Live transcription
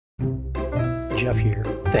Jeff here.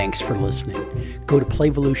 Thanks for listening. Go to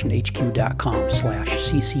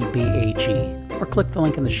playvolutionhq.com/ccbag or click the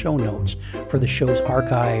link in the show notes for the show's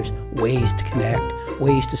archives, ways to connect,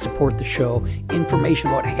 ways to support the show, information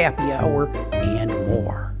about Happy Hour, and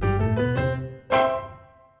more.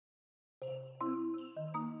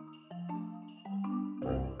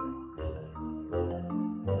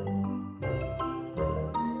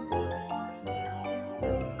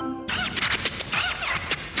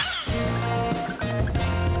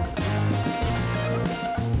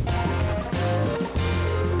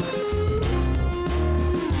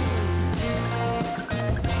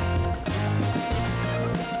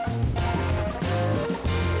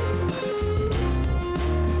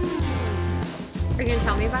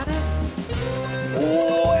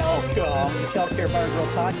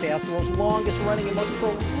 Podcast, the world's longest running and most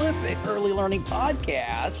prolific early learning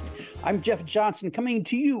podcast. I'm Jeff Johnson, coming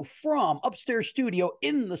to you from upstairs studio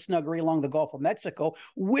in the Snuggery along the Gulf of Mexico.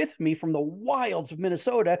 With me from the wilds of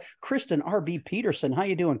Minnesota, Kristen R.B. Peterson. How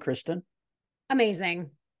you doing, Kristen?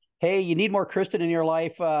 Amazing. Hey, you need more Kristen in your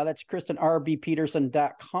life. That's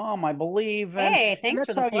KristenRBPeterson.com, I believe. And, hey, thanks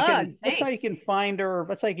for the plug. That's how you can find her.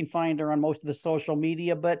 That's how you can find her on most of the social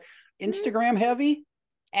media. But Instagram heavy.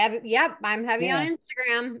 Yep, I'm heavy on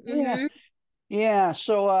Instagram. Mm-hmm. Yeah.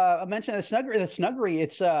 So I mentioned the Snuggery.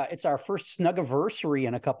 It's our first Snugiversary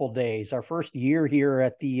in a couple of days. Our first year here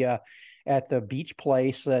at the beach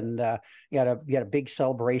place, and got a big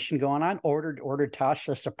celebration going on. Ordered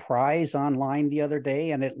Tasha a surprise online the other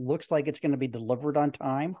day, and it looks like it's going to be delivered on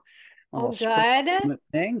time. Oh, good.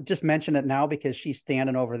 Thing. Just mention it now because she's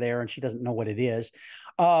standing over there and she doesn't know what it is.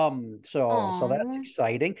 So that's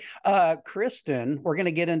exciting. Kristen, we're going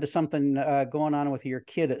to get into something going on with your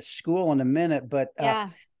kid at school in a minute, but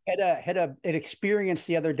had an experience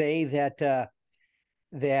the other day that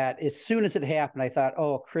as soon as it happened, I thought,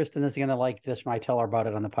 oh, Kristen is going to like this when I tell her about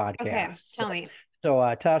it on the podcast. Okay, tell me. So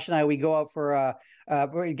Tasha and I, we go out for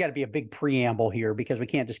we got to be a big preamble here because we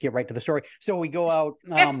can't just get right to the story. So we go out.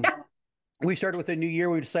 We started with a new year.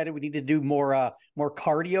 We decided we need to do more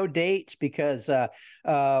cardio dates because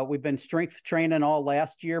we've been strength training all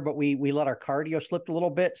last year, but we let our cardio slip a little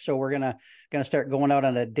bit. So we're gonna start going out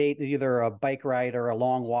on a date, either a bike ride or a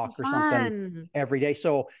long walk or something every day.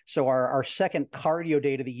 So our second cardio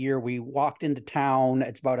date of the year, we walked into town.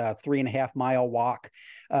 It's about a 3.5 mile walk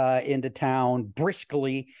into town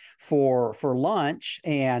briskly for lunch,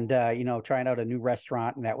 and trying out a new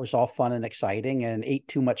restaurant, and that was all fun and exciting, and ate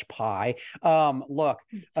too much pie. Going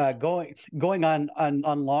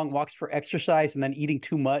on long walks for exercise and then eating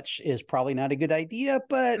too much is probably not a good idea,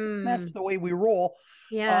 but that's the way we roll.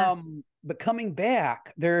 Yeah. But coming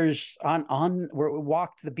back, we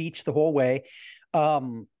walked the beach the whole way.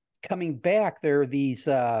 Coming back, there are these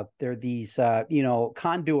conduits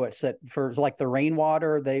that for like the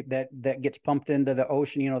rainwater that gets pumped into the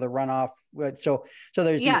ocean, the runoff. So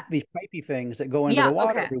there's these pipey things that go into the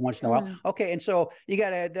water every once in a while. Okay, and so you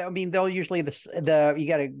gotta, they'll usually you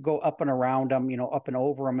gotta go up and around them, up and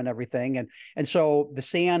over them and everything. And so the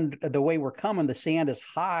sand, the way we're coming, the sand is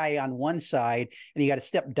high on one side, and you got to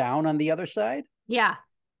step down on the other side. Yeah.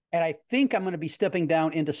 And I think I'm going to be stepping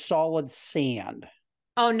down into solid sand.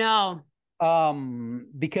 Oh, no.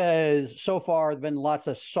 Because so far there's been lots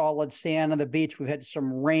of solid sand on the beach. We've had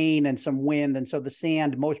some rain and some wind. And so the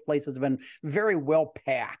sand, most places have been very well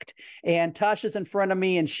packed. And Tasha's in front of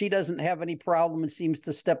me and she doesn't have any problem and seems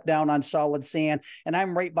to step down on solid sand. And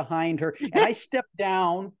I'm right behind her. And I stepped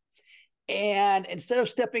down. And instead of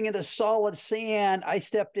stepping into solid sand, I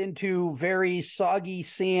stepped into very soggy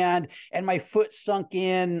sand, and my foot sunk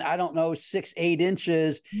in, 6-8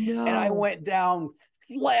 inches. No. And I went down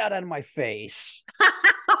flat on my face. No.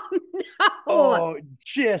 Oh,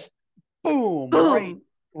 just boom.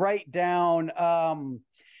 Right down.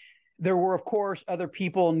 There were, of course, other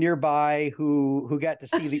people nearby who got to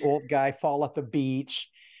see the old guy fall off the beach.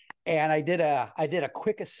 And I did a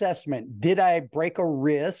quick assessment. Did I break a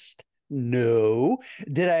wrist? No.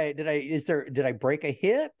 Did I break a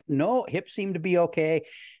hip? No, hip seemed to be okay.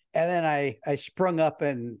 And then I sprung up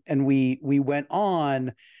and we went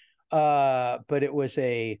on. But it was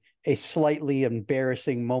a slightly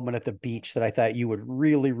embarrassing moment at the beach that I thought you would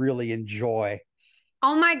really, really enjoy.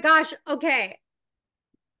 Oh my gosh. Okay.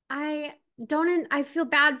 I feel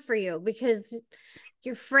bad for you because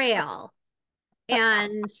you're frail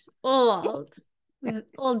and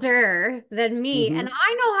older than me. And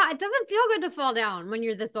I know how it doesn't feel good to fall down when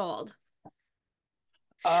you're this old.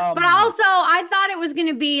 But also I thought it was going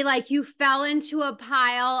to be like you fell into a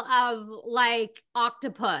pile of like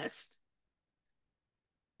octopus.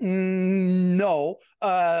 No.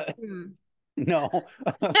 No.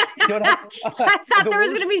 Don't have, I thought the there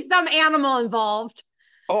was word. going to be some animal involved.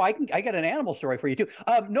 Oh, I got an animal story for you too.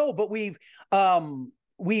 No, but we've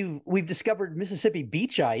discovered Mississippi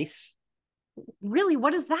beach ice. Really?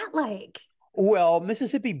 What is that like? Well,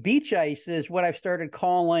 Mississippi beach ice is what I've started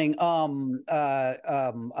calling what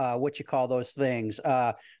you call those things,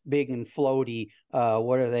 big and floaty.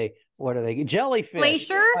 What are they? What are they? Jellyfish.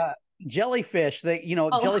 Glacier? Jellyfish. They,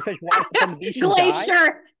 Oh, jellyfish walk up on the beach and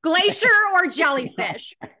die. Glacier or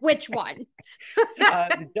jellyfish? Which one?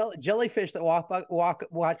 The jellyfish that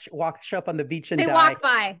wash up on the beach and They die. walk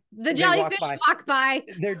by. The They walk jellyfish by. walk by.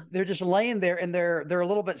 They're just laying there, and they're a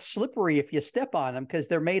little bit slippery if you step on them because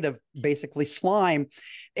they're made of basically slime,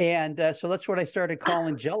 and so that's what I started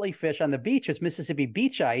calling jellyfish on the beach. It's Mississippi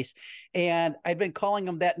beach ice, and I'd been calling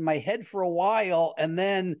them that in my head for a while, and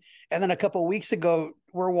then a couple of weeks ago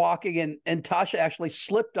we're walking, and Tasha actually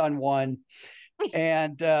slipped on one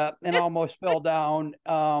and almost fell down.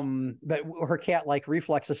 But her cat like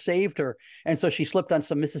reflexes saved her, and so she slipped on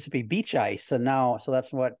some Mississippi beach ice, and now so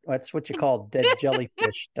that's what you call dead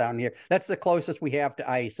jellyfish down here. That's the closest we have to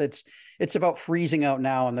ice. It's about freezing out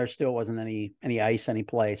now, and there still wasn't any ice any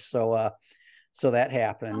place. So so that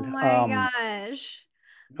happened. Oh my gosh.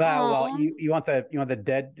 Well, Oh, you want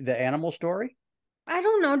the animal story? I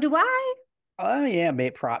don't know. Do I? Oh yeah,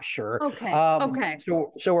 mate, prop sure. Okay. Okay.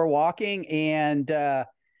 So we're walking, and the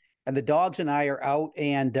dogs and I are out,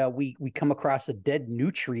 and we come across a dead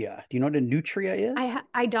nutria. Do you know what a nutria is?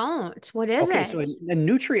 I don't. What is Okay, it? so a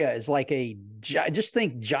nutria is like just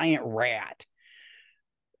think giant rat.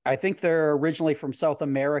 I think they're originally from South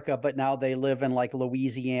America, but now they live in like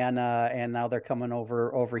Louisiana, and now they're coming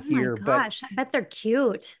over Oh my here. But gosh. I bet they're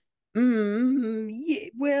cute. yeah,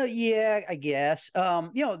 well, yeah, I guess.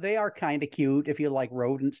 They are kind of cute if you like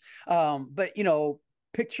rodents. But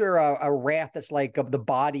picture a rat that's like the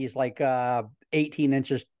body is like 18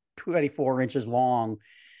 inches, 24 inches long,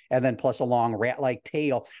 and then plus a long rat-like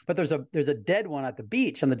tail. But there's a dead one at the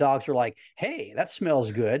beach, and the dogs are like, "Hey, that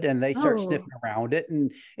smells good," and they start Oh, sniffing around it.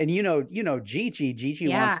 And Gigi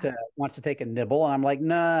yeah. wants to take a nibble, and I'm like,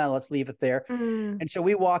 "Nah, let's leave it there." Mm. And so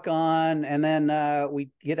we walk on, and then we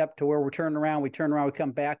get up to where we're turning around. We turn around, we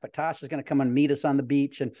come back, but Tasha's going to come and meet us on the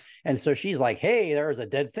beach, and so she's like, "Hey, there's a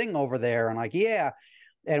dead thing over there," and I'm like, "Yeah."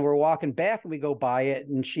 And we're walking back, and we go by it,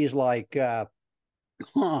 and she's like,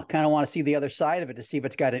 kind of want to see the other side of it to see if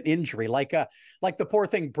it's got an injury, like the poor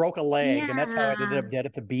thing broke a leg, and that's how it ended Yeah. up dead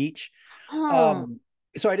at the beach. Oh,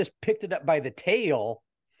 So I just picked it up by the tail,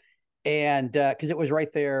 and because it was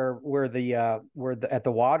right there where at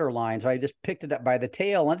the water line, so I just picked it up by the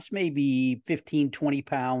tail, and it's maybe 15-20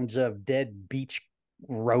 pounds of dead beach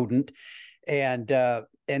rodent, and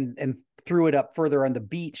threw it up further on the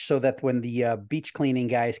beach so that when the beach cleaning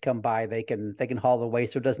guys come by, they can haul it away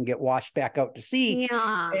so it doesn't get washed back out to sea.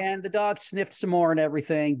 yeah. And the dog sniffed some more and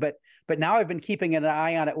everything, but now I've been keeping an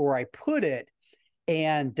eye on it where I put it,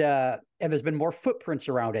 and there's been more footprints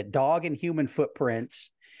around it, dog and human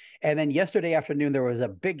footprints. And then yesterday afternoon, there was a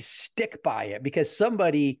big stick by it because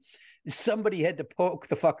somebody had to poke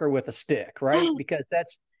the fucker with a stick, right? Because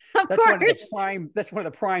Of that's course. one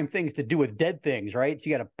of the prime things to do with dead things, right? So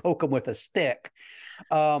you got to poke them with a stick.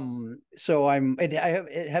 So I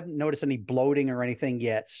haven't noticed any bloating or anything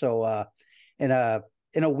yet. So in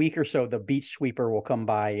a week or so, the beach sweeper will come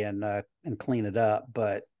by and clean it up.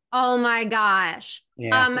 But Oh my gosh.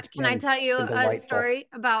 yeah, Can I tell you been a delightful. story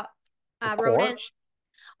about Of rodent? course.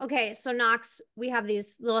 Okay, so Knox, we have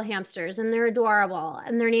these little hamsters and they're adorable.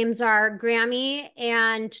 And their names are Grammy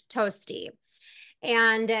and Toasty.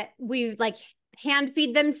 And we like hand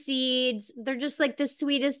feed them seeds. They're just like the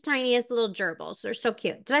sweetest, tiniest little gerbils. They're so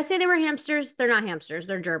cute. Did I say they were hamsters? They're not hamsters,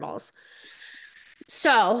 they're gerbils.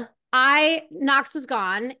 So Knox was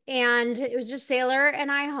gone and it was just Sailor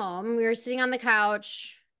and I home. We were sitting on the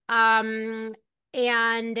couch. And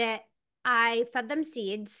I fed them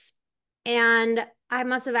seeds and I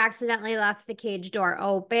must have accidentally left the cage door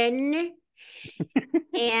open.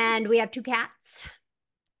 And we have two cats.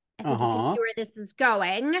 I think you can see Uh-huh. where this is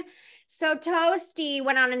going. So Toasty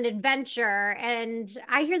went on an adventure, and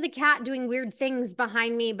I hear the cat doing weird things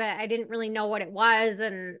behind me, but I didn't really know what it was.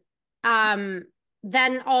 And um,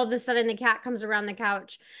 then all of a sudden, the cat comes around the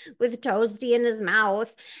couch with Toasty in his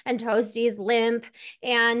mouth, and Toasty is limp.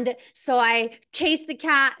 And so I chased the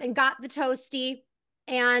cat and got the Toasty,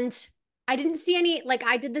 and I didn't see any, like,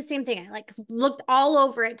 I did the same thing. I like looked all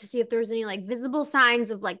over it to see if there was any like visible signs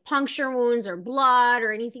of like puncture wounds or blood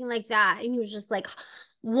or anything like that. And he was just like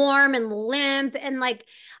warm and limp. And like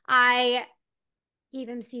I gave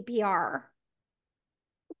him CPR.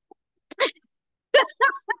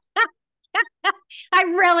 I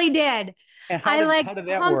really did. And I like how did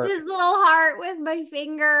that pumped work? his little heart with my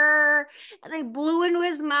finger and I blew into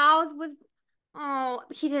his mouth with, oh,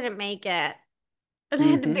 he didn't make it. And I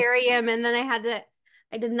had to Mm-hmm. bury him. And then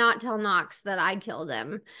I did not tell Knox that I killed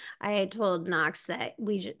him. I told Knox that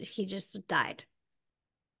he just died.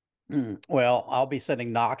 Well, I'll be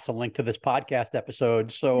sending Knox a link to this podcast episode.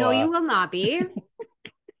 So No, you will not be.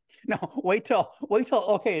 no, wait till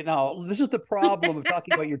okay, now this is the problem of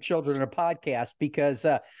talking about your children in a podcast because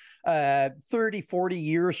 30, 40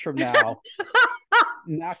 years from now,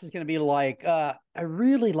 Knox is going to be like, I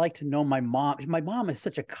really like to know my mom. My mom is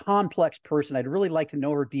such a complex person. I'd really like to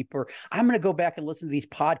know her deeper. I'm going to go back and listen to these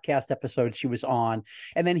podcast episodes she was on.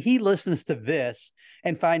 And then he listens to this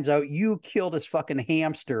and finds out you killed his fucking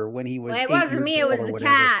hamster when he was Well, it 8 years wasn't me. It old was or the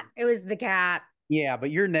whatever. cat. It was the cat. Yeah,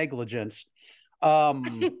 but your negligence.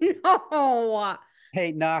 No.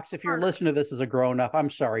 Hey, Knox, if you're listening to this as a grown up, I'm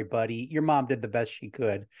sorry, buddy. Your mom did the best she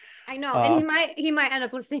could. I know. And he might end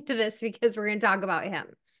up listening to this because we're going to talk about him.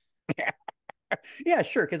 Yeah,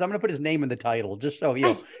 sure. Because I'm going to put his name in the title, just so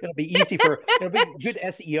it'll be easy it'll be good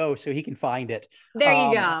SEO, so he can find it. There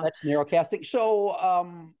you go. That's narrowcasting.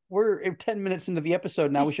 So we're 10 minutes into the episode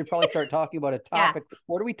now. We should probably start talking about a topic. Yeah.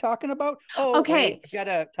 What are we talking about? Oh, okay.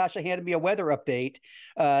 Wait, Tasha handed me a weather update.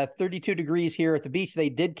 32 degrees here at the beach. They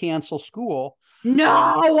did cancel school.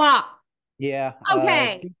 No. Yeah.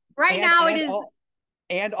 Okay. Now it is.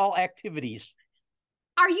 And all activities.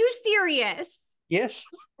 Are you serious? Yes.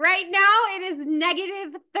 Right now it is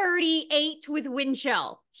negative 38 with wind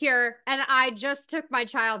chill here. And I just took my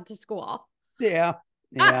child to school. Yeah.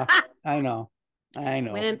 I know.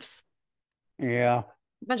 Wimps. Yeah.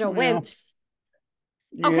 Bunch of wimps.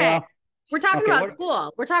 Yeah. Okay. We're talking about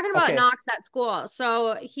school. We're talking about Knox at school.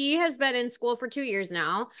 So he has been in school for 2 years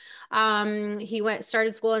now. He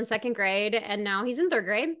started school in 2nd grade and now he's in 3rd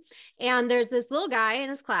grade. And there's this little guy in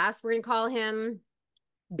his class. We're going to call him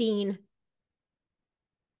Bean.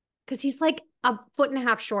 Because he's like 1.5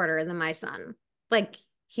 feet shorter than my son. Like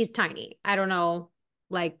he's tiny. I don't know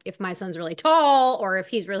like if my son's really tall or if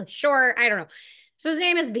he's really short. I don't know. So his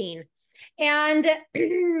name is Bean. And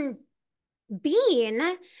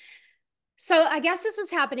Bean... So I guess this was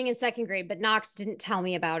happening in 2nd grade, but Knox didn't tell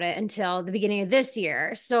me about it until the beginning of this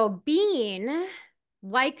year. So Bean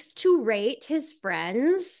likes to rate his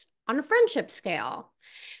friends on a friendship scale.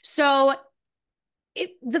 So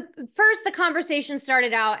the conversation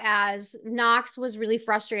started out as Knox was really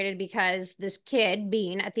frustrated because this kid,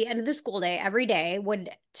 Bean, at the end of the school day, every day would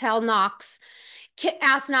ask Knox,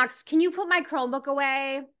 can you put my Chromebook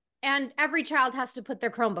away? And every child has to put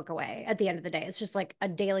their Chromebook away at the end of the day. It's just like a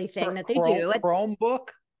daily thing that they do. Chromebook?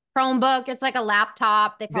 Chromebook. It's like a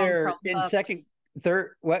laptop. They call them Chromebooks.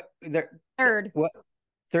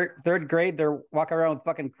 Third grade, they're walking around with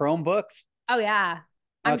fucking Chromebooks? Oh, yeah.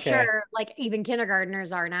 I'm sure like even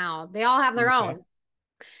kindergartners are now. They all have their own.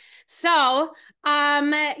 So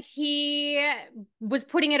he was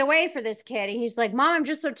putting it away for this kid. And he's like, Mom, I'm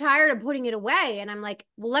just so tired of putting it away. And I'm like,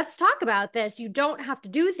 well, let's talk about this. You don't have to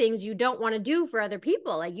do things you don't want to do for other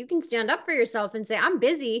people. Like you can stand up for yourself and say, I'm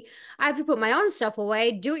busy. I have to put my own stuff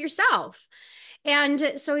away. Do it yourself.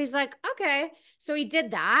 And so he's like, okay. So he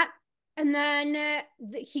did that. And then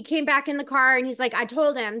he came back in the car and he's like, I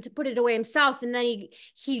told him to put it away himself. And then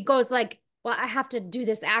he goes like, well, I have to do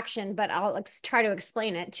this action, but I'll try to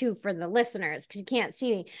explain it too for the listeners because you can't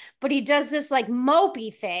see me. But he does this like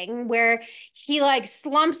mopey thing where he like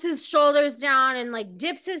slumps his shoulders down and like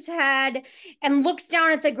dips his head and looks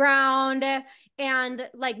down at the ground and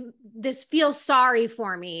like this feels sorry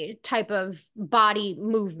for me type of body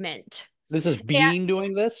movement. This is Bean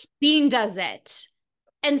doing this? Bean does it.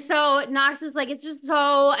 And so Knox is like, it's just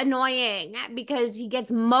so annoying because he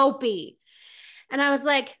gets mopey. And I was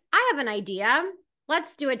like, I have an idea.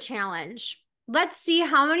 Let's do a challenge. Let's see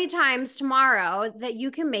how many times tomorrow that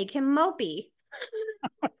you can make him mopey.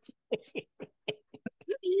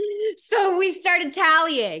 So we started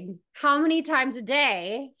tallying how many times a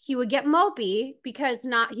day he would get mopey because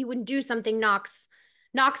he wouldn't do something Knox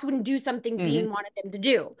wouldn't do something Bean wanted him to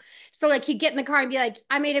do. So like he'd get in the car and be like,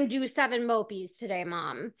 I made him do 7 mopies today,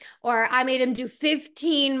 Mom. Or I made him do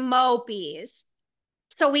 15 mopies.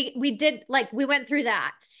 So we went through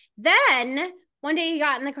that. Then one day he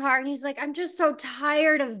got in the car and he's like, I'm just so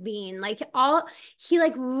tired of Bean. He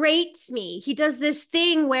like rates me. He does this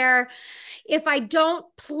thing where if I don't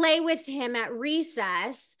play with him at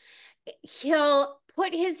recess, he'll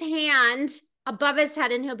put his hand above his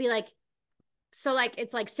head and he'll be like, so like,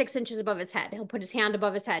 it's like 6 inches above his head. He'll put his hand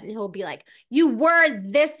above his head and he'll be like, you were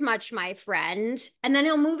this much, my friend. And then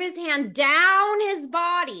he'll move his hand down his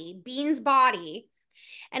body, Bean's body.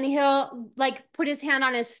 and he'll like put his hand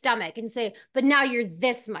on his stomach and say, but now you're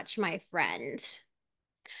this much my friend.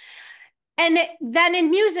 And then in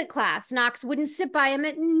music class, Knox wouldn't sit by him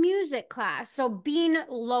in music class. So Bean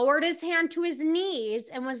lowered his hand to his knees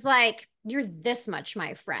and was like, you're this much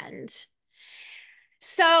my friend.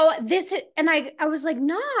 So this, and I was like,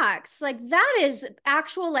 Knox, like that is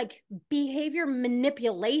actual like behavior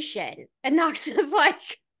manipulation. And Knox is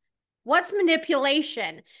like, what's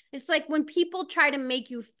manipulation? It's like when people try to make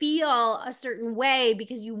you feel a certain way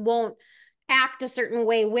because you won't act a certain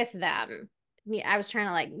way with them. I was trying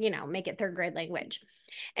to like, make it third grade language.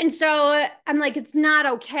 And so I'm like, it's not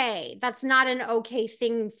okay. That's not an okay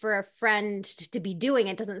thing for a friend to be doing.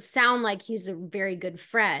 It doesn't sound like he's a very good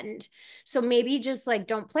friend. So maybe just like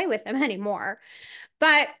don't play with him anymore.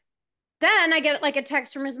 But then I get like a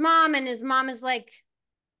text from his mom, and his mom is like,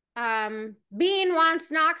 Bean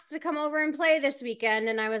wants Knox to come over and play this weekend.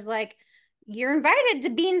 And I was like, you're invited to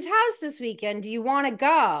Bean's house this weekend. Do you want to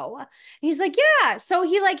go? And he's like, yeah. So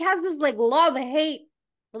he like has this like love-hate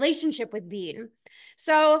relationship with Bean.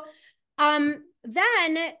 So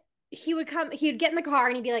then he'd get in the car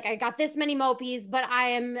and he'd be like, I got this many mopies, but I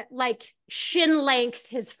am like shin length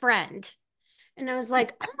his friend. And I was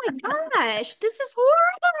like, oh my gosh, this is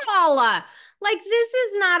horrible. Like, this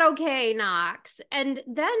is not okay, Knox. And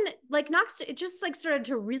then like Knox, it just like started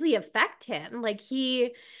to really affect him. Like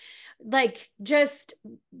he like just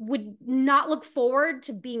would not look forward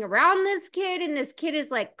to being around this kid, and this kid is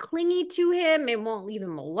like clingy to him and won't leave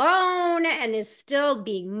him alone and is still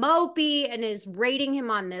being mopey and is rating him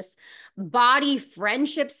on this body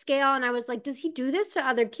friendship scale. And I was like, does he do this to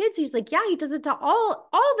other kids? He's like, yeah, he does it to all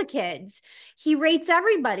the kids. He rates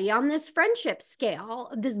everybody on this friendship scale,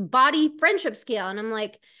 this body friendship scale. And I'm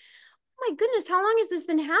like, oh my goodness, how long has this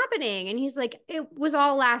been happening? And he's like, it was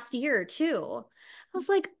all last year too. I was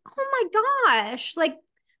like, oh my gosh, like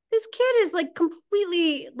this kid is like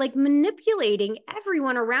completely like manipulating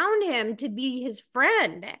everyone around him to be his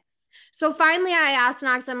friend. So finally I asked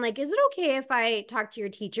Knox, I'm like, is it okay if I talk to your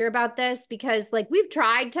teacher about this? Because like we've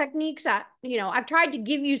tried techniques that, I've tried to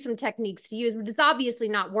give you some techniques to use, but it's obviously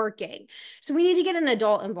not working. So we need to get an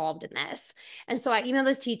adult involved in this. And so I emailed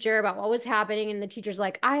this teacher about what was happening. And the teacher's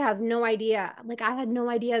like, I have no idea. Like I had no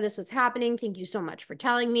idea this was happening. Thank you so much for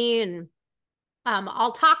telling me. And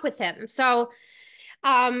I'll talk with him. So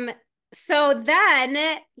then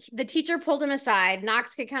the teacher pulled him aside.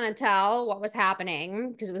 Knox could kind of tell what was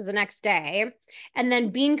happening because it was the next day. And then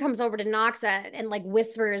Bean comes over to Knox and like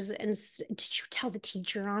whispers, and did you tell the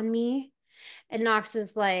teacher on me? And Knox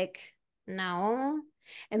is like, no.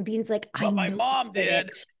 And Bean's like, but my mom did.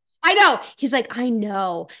 I know. He's like, I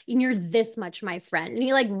know. And you're this much my friend. And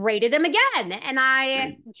he like rated him again. And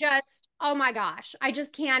I just, oh my gosh, I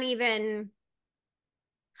just can't even.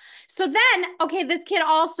 So then, okay, this kid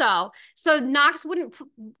also, so Knox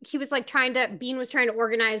he was like Bean was trying to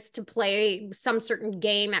organize to play some certain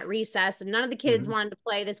game at recess, and none of the kids wanted to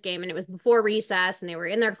play this game. And it was before recess and they were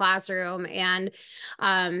in their classroom. And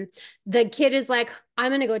the kid is like, I'm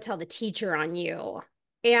going to go tell the teacher on you.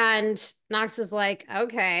 And Knox is like,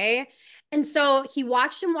 okay. And so he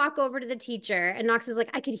watched him walk over to the teacher, and Knox is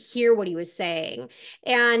like, I could hear what he was saying.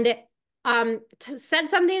 And said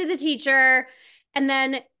something to the teacher, and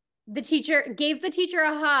then the teacher gave the teacher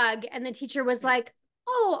a hug, and the teacher was like,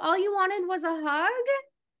 oh, all you wanted was a hug?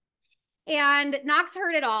 And Knox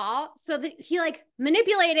heard it all. So he like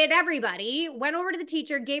manipulated everybody, went over to the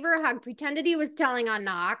teacher, gave her a hug, pretended he was telling on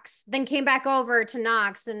Knox, then came back over to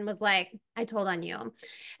Knox and was like, I told on you.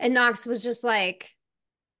 And Knox was just like,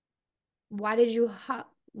 why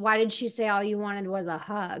did she say all you wanted was a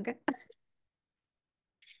hug?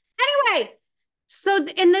 Anyway,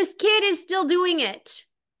 and this kid is still doing it.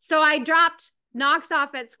 So I dropped Knox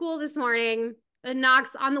off at school this morning, and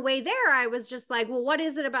Knox on the way there, I was just like, well, what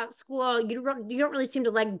is it about school? You don't really seem to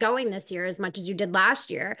like going this year as much as you did last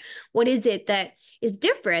year. What is it that is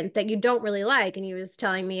different that you don't really like? And he was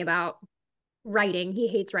telling me about writing. He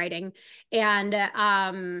hates writing. And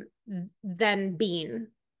then Bean.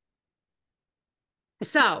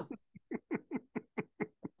 So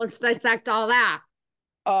let's dissect all that.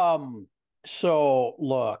 So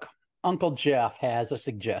look, Uncle Jeff has a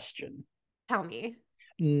suggestion. Tell me.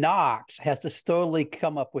 Knox has to totally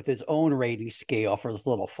come up with his own rating scale for this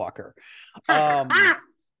little fucker.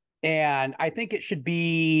 And I think it should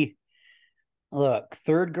be, look,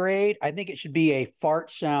 third grade, I think it should be a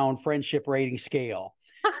fart sound friendship rating scale.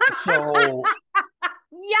 So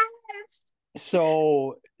yes.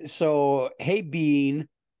 So hey Bean,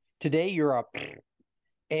 today you're up.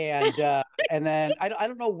 And then I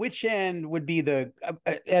don't know which end would be the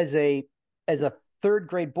as a third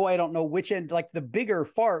grade boy, I don't know which end, like the bigger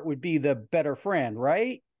fart would be the better friend,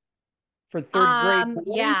 right? For third grade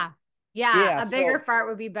boys. Yeah, Yeah. a bigger fart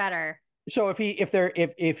would be better. So if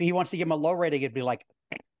he wants to give him a low rating, it'd be like,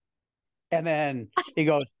 and then he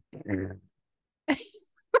goes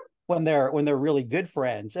when they're really good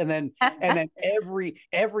friends, and then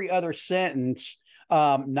every other sentence,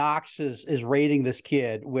 Knox is rating this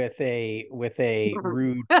kid with a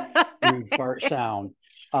rude fart sound.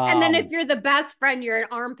 And then if you're the best friend, you're an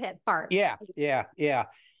armpit fart. Yeah.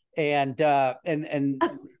 And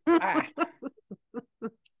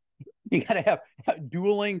you gotta have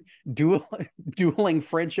dueling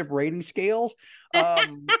friendship rating scales. I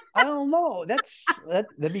don't know.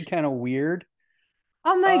 That'd be kind of weird.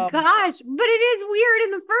 Oh my gosh. But it is weird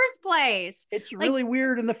in the first place. It's really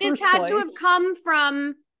weird in the first place. This had to have come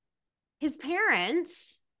from his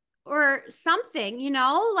parents or something,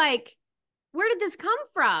 like, where did this come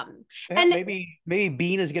from? Yeah, and maybe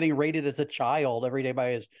Bean is getting rated as a child every day by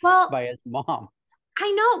his mom.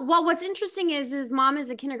 I know. Well, what's interesting is his mom is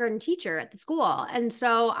a kindergarten teacher at the school. And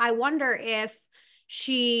so I wonder if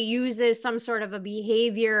she uses some sort of a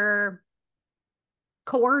behavior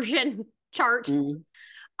coercion chart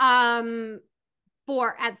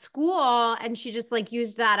for at school, and she just like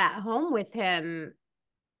used that at home with him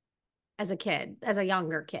as a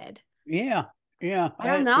younger kid. Yeah. I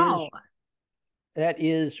don't know. That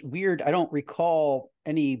is weird. I don't recall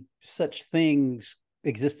any such things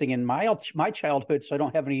existing in my childhood, so I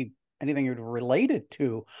don't have anything to relate it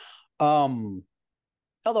to. Although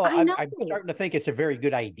I'm starting to think it's a very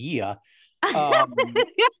good idea.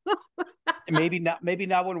 Maybe not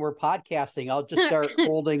when we're podcasting. I'll just start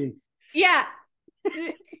holding. Yeah.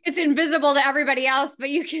 It's invisible to everybody else, but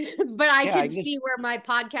I can see where my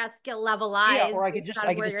podcast skill level lies. Yeah, or I could just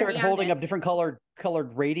start holding up different colored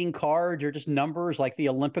rating cards, or just numbers, like the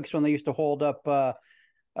Olympics when they used to hold up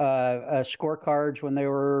scorecards when they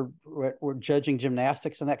were judging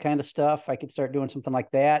gymnastics and that kind of stuff. I could start doing something like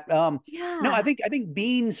that. No, I think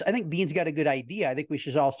Bean's got a good idea. I think we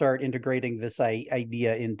should all start integrating this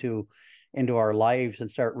idea into our lives and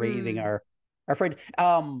start rating our friends.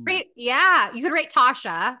 Yeah, you could rate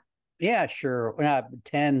Tasha. Yeah, sure.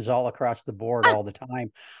 10s all across the board all the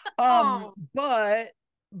time.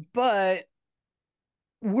 But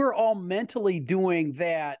we're all mentally doing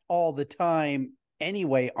that all the time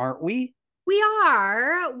anyway, aren't we? We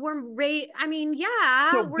are. I mean,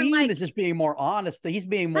 yeah. So Bean is just being more honest. He's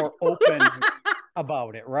being more open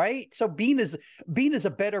about it, right? So Bean is a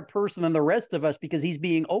better person than the rest of us because he's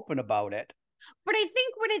being open about it. But I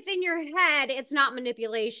think when it's in your head, it's not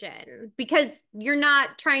manipulation, because you're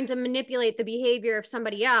not trying to manipulate the behavior of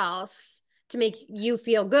somebody else to make you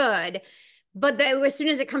feel good. But as soon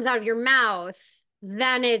as it comes out of your mouth,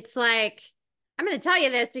 then it's like, I'm going to tell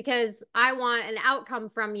you this because I want an outcome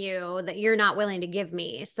from you that you're not willing to give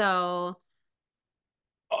me. So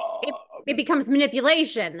it becomes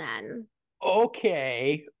manipulation then.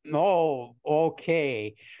 Okay. Oh,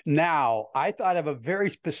 okay. Now, I thought of a very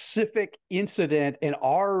specific incident in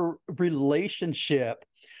our relationship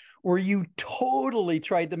where you totally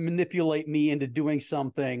tried to manipulate me into doing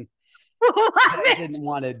something that I didn't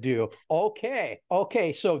want to do. Okay.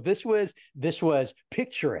 So this was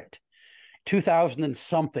picture it. 2000 and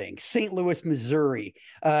something, St. Louis, Missouri,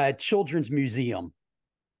 Children's Museum.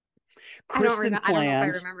 Kristen I don't know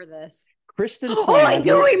if I remember this. Kristen planned. Oh, I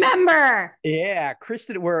do remember. Yeah,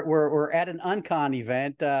 Kristen, we're at an Uncon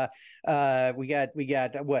event. We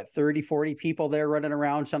got what, 30, 40 people there running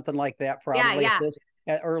around, something like that, probably. Yeah.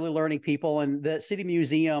 At early learning people, and the City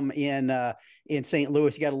Museum in St.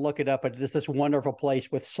 Louis. You got to look it up, but it's this wonderful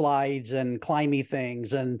place with slides and climby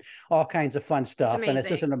things and all kinds of fun stuff. And it's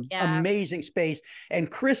just an amazing space. And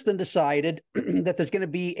Kristen decided that there's going to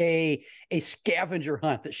be a scavenger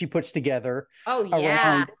hunt that she puts together. Oh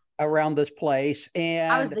yeah. Around this place,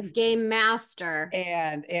 and I was the game master,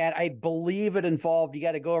 and I believe it involved, you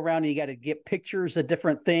got to go around and you got to get pictures of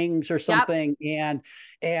different things or something. Yep.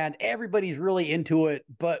 And everybody's really into it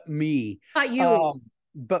but me. Not you.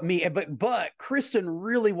 But Kristen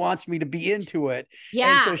really wants me to be into it. Yeah.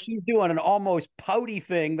 And so she's doing an almost pouty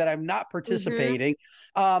thing that I'm not participating.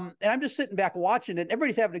 And I'm just sitting back watching it.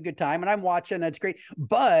 Everybody's having a good time and I'm watching, and it's great.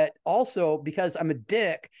 But also, because I'm a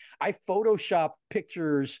dick, I Photoshop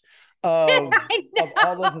pictures of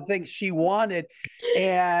all of the things she wanted.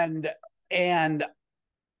 And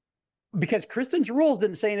because Kristen's rules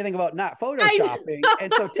didn't say anything about not photoshopping.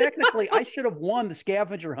 And so technically I should have won the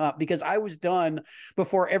scavenger hunt because I was done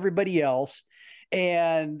before everybody else.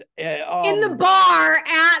 And in the bar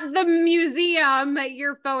at the museum,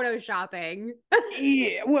 you're photoshopping.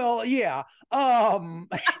 Yeah, well, yeah.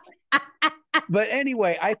 But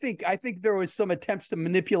anyway, I think there was some attempts to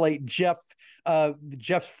manipulate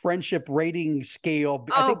Jeff's friendship rating scale.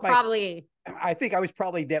 Oh, probably. I think I was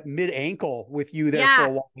probably that mid ankle with you there for Yeah, a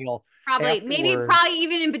while probably. Maybe afterwards. probably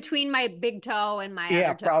even in between my big toe and my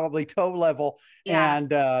Yeah, other toe. probably toe level. Yeah.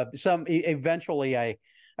 And eventually I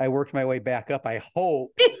worked my way back up, I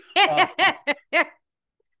hope. Uh,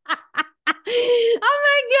 Oh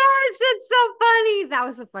my gosh, that's so funny. That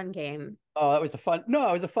was a fun game. Oh, it was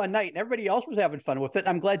a fun night, and everybody else was having fun with it.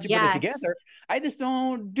 I'm glad you put it Yes. together. I just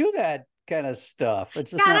don't do that kind of stuff.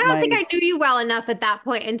 It's Yeah, just and I not don't my, think I knew you well enough at that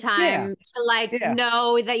point in yeah, time to like yeah,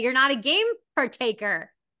 know that you're not a game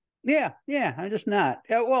partaker. yeah. I'm just not.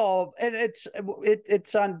 Well, and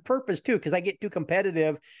it's on purpose too, because I get too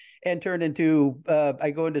competitive and turn into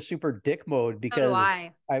I go into super dick mode So do because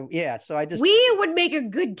I. so I just We would make a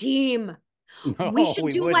good team. We no, should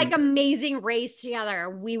we do like wouldn't. amazing race together.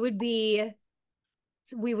 We would win.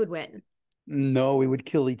 No, we would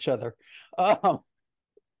kill each other. Um,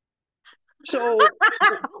 so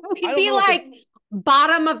I We'd don't be know if it. like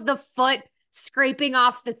bottom of the foot scraping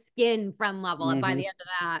off the skin friend level by Mhm. the end of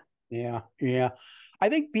that. Yeah. I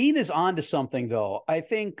think Bean is on to something though. I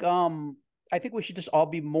think we should just all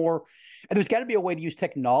be more, and there's got to be a way to use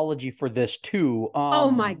technology for this too.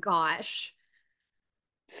 Oh my gosh.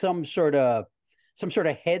 Some sort of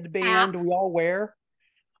headband App. we all wear.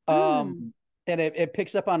 Mm. And it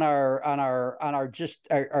picks up on our just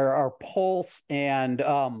our pulse and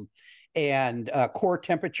core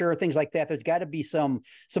temperature, things like that. There's got to be some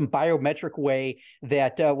biometric way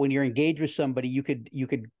that when you're engaged with somebody, you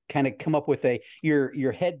could kind of come up with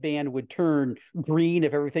your headband would turn green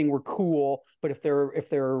if everything were cool, but if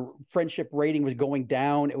their friendship rating was going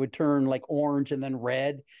down, it would turn like orange and then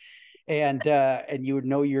red, and you would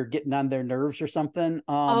know you're getting on their nerves or something.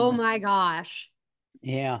 Oh my gosh.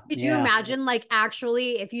 Could you Yeah. imagine, like,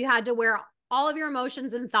 actually, if you had to wear all of your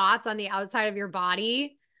emotions and thoughts on the outside of your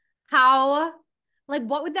body, how, like,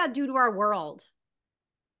 what would that do to our world?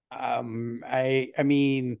 I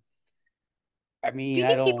mean, Do you I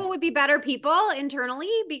think don't. people would be better people internally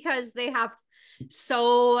because they have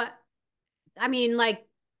so, I mean, like,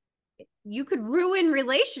 you could ruin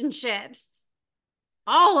relationships,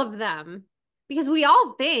 all of them, because we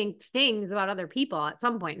all think things about other people at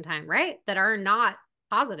some point in time, right? That are not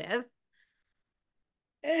positive.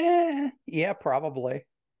 Yeah, probably.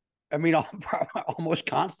 I mean, almost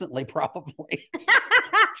constantly, probably.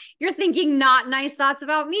 You're thinking not nice thoughts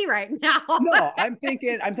about me right now. No, I'm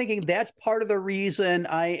thinking that's part of the reason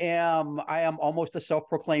I am almost a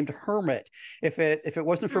self-proclaimed hermit. If it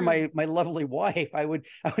wasn't for Hmm. my lovely wife, I would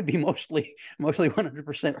be mostly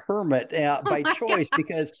 100% hermit Oh by my choice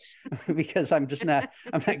because gosh. because I'm not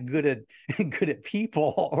good at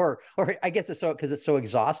people, or I guess it's so because it's so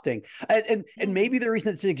exhausting. And maybe the Yes.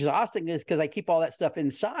 reason it's exhausting is because I keep all that stuff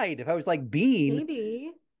inside. If I was like Bean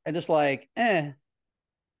Maybe. and just like, Yeah.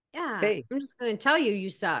 hey, I'm just going to tell you, you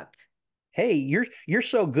suck. hey, you're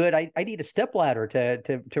so good. I need a stepladder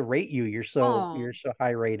to rate you. You're Oh. so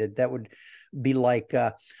high rated. That would be like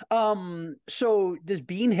so does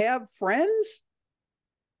Bean have friends?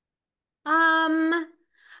 Um,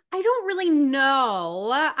 I don't really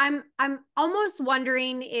know. I'm almost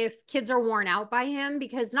wondering if kids are worn out by him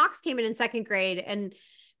because Knox came in second grade and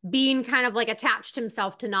Bean kind of like attached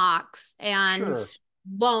himself to Knox and Sure.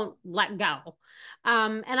 won't let go.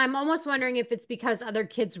 And I'm almost wondering if it's because other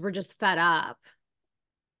kids were just fed up.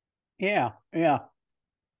 Yeah.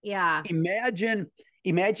 Yeah.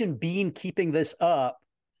 Imagine Bean keeping this up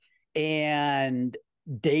and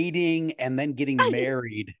dating and then getting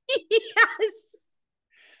married. Yes.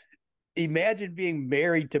 Imagine being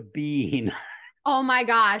married to Bean. Oh my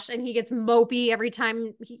gosh. And he gets mopey every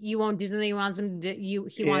time you won't do something he wants him to do,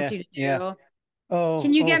 he wants Yeah, you to yeah. do.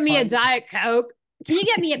 Can you Oh, get me a honey. Diet Coke? Can you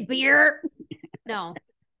get me a beer? No.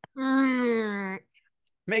 Mm.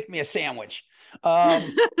 Make me a sandwich. Um,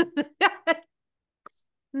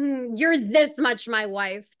 You're this much my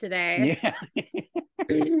wife today. yeah.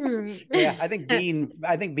 Yeah, I think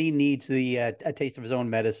Bean needs the a taste of his own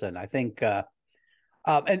medicine. I think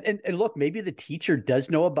and look, maybe the teacher does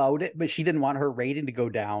know about it, but she didn't want her rating to go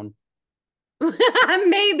down.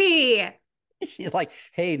 Maybe. She's like,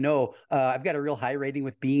 "Hey, no, I've got a real high rating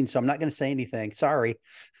with Bean, so I'm not going to say anything. Sorry."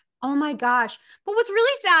 Oh my gosh. But what's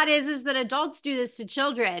really sad is that adults do this to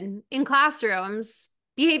children in classrooms,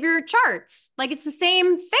 behavior charts. Like it's the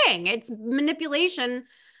same thing. It's manipulation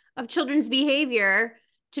of children's behavior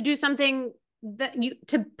to do something that you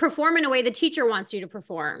to perform in a way the teacher wants you to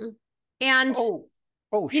perform. And Oh,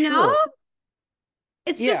 oh, you know, sure.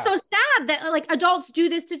 it's just Yeah. so sad that like adults do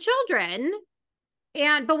this to children.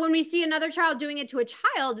 But when we see another child doing it to a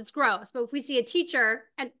child, it's gross. But if we see a teacher,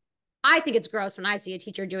 and I think it's gross when I see a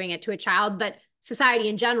teacher doing it to a child, but society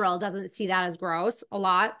in general doesn't see that as gross. A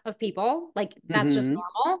lot of people, like, that's just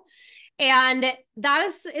normal. And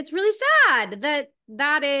it's really sad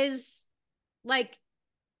that is like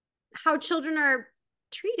how children are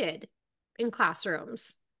treated in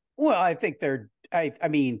classrooms. Well, I think I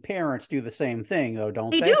mean, parents do the same thing though,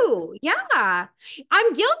 don't they? They do. Yeah.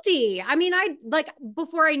 I'm guilty. I mean,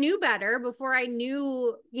 before I knew better, before I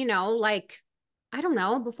knew, like, I don't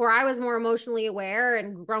know, before I was more emotionally aware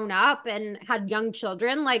and grown up and had young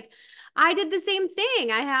children, like, I did the same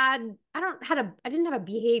thing. I didn't have a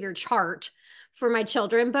behavior chart for my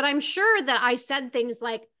children, but I'm sure that I said things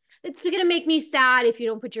like, it's going to make me sad if you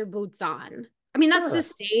don't put your boots on. I mean, that's the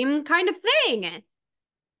same kind of thing.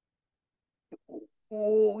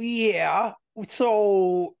 Oh, yeah.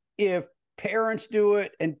 So if parents do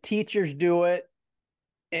it and teachers do it,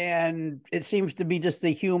 and it seems to be just a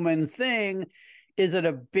human thing, is it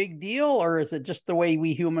a big deal, or is it just the way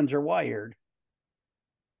we humans are wired?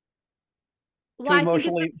 Well,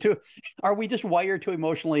 Are we just wired to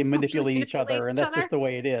emotionally manipulate each other, and that's just the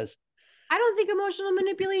way it is? I don't think emotional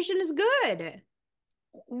manipulation is good.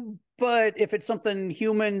 But if it's something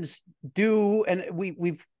humans do, and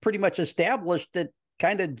we've pretty much established that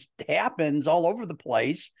kind of happens all over the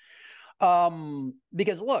place,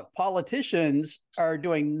 because look, politicians are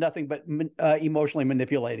doing nothing but emotionally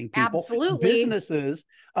manipulating people. Absolutely. Businesses,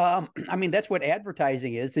 I mean, that's what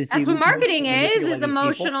advertising is that's what marketing is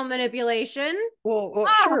emotional manipulation. Well,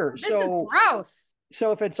 sure. This is gross.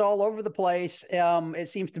 So if it's all over the place, it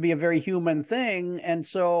seems to be a very human thing. And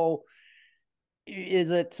so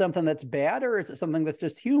is it something that's bad, or is it something that's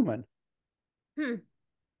just human?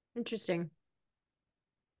 Interesting.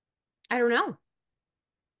 I don't know.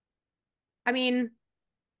 I mean,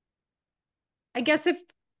 I guess if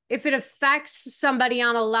it affects somebody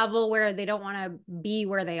on a level where they don't want to be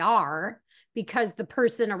where they are because the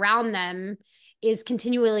person around them is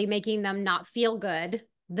continually making them not feel good,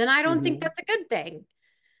 then I don't think that's a good thing.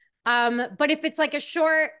 But if it's like a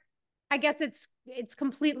short, I guess it's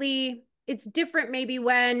completely, it's different maybe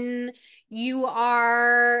when you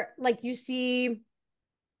are like, you see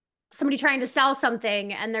somebody trying to sell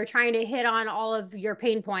something and they're trying to hit on all of your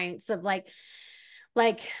pain points of like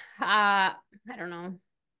I don't know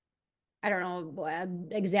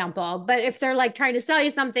example, but if they're like trying to sell you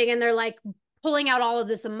something and they're like pulling out all of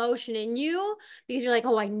this emotion in you because you're like,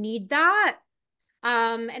 oh, I need that,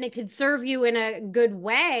 and it could serve you in a good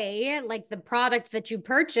way, like the product that you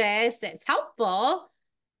purchased, it's helpful,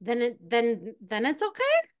 then it's okay.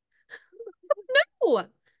 No.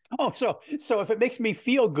 Oh, so if it makes me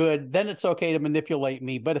feel good, then it's okay to manipulate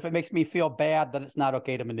me. But if it makes me feel bad, then it's not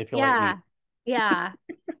okay to manipulate me. Yeah.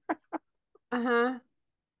 Uh-huh.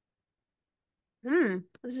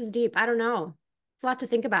 This is deep. I don't know. It's a lot to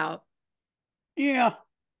think about. Yeah.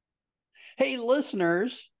 Hey,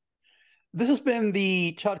 listeners, this has been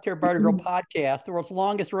the Child Care Bar to Girl podcast, the world's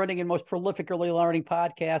longest running and most prolifically learning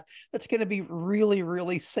podcast. That's going to be really,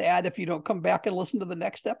 really sad if you don't come back and listen to the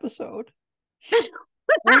next episode.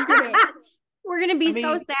 We're gonna be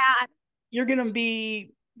so sad. You're gonna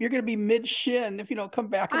be mid shin if you don't come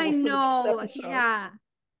back and listen to the next episode.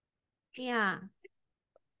 Yeah.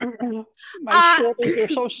 My shoulders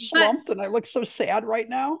are so slumped and I look so sad right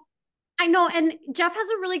now. I know, and Jeff has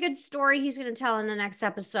a really good story he's going to tell in the next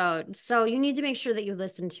episode, so you need to make sure that you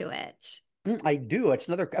listen to it. I do.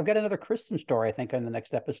 I've got another Kristen story, I think, in the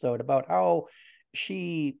next episode about how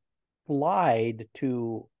she lied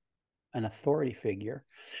to an authority figure.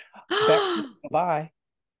 Bye.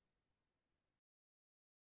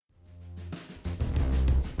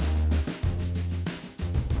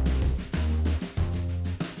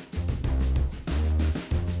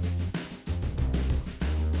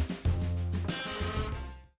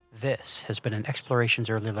 This has been an Explorations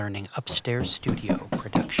Early Learning Upstairs Studio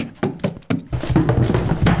production.